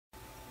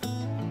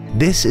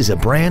This is a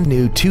brand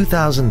new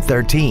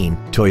 2013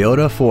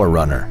 Toyota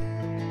 4Runner.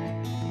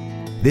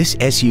 This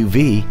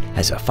SUV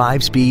has a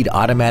 5-speed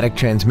automatic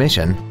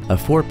transmission, a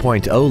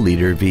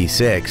 4.0-liter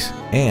V6,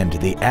 and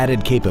the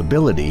added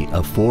capability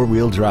of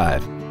 4-wheel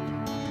drive.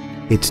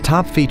 Its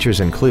top features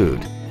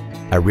include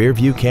a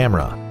rear-view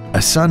camera, a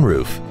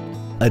sunroof,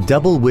 a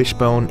double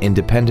wishbone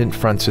independent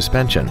front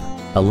suspension,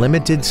 a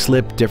limited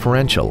slip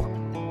differential,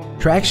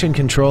 traction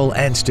control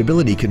and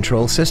stability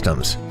control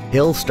systems,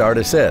 hill start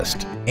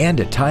assist, and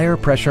a tire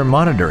pressure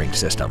monitoring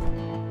system.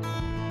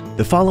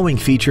 The following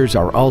features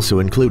are also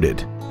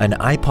included: an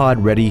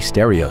iPod-ready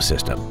stereo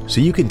system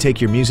so you can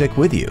take your music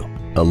with you,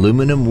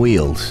 aluminum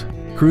wheels,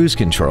 cruise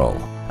control,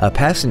 a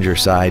passenger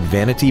side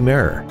vanity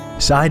mirror,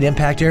 side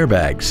impact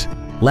airbags,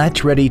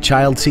 latch-ready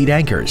child seat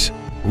anchors,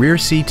 rear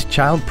seat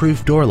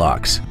child-proof door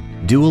locks,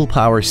 dual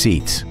power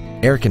seats,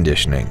 air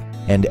conditioning,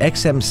 and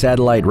XM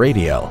satellite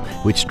radio,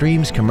 which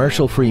streams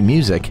commercial-free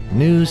music,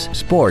 news,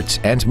 sports,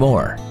 and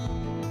more.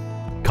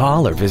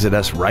 Call or visit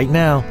us right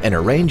now and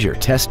arrange your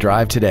test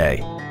drive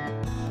today.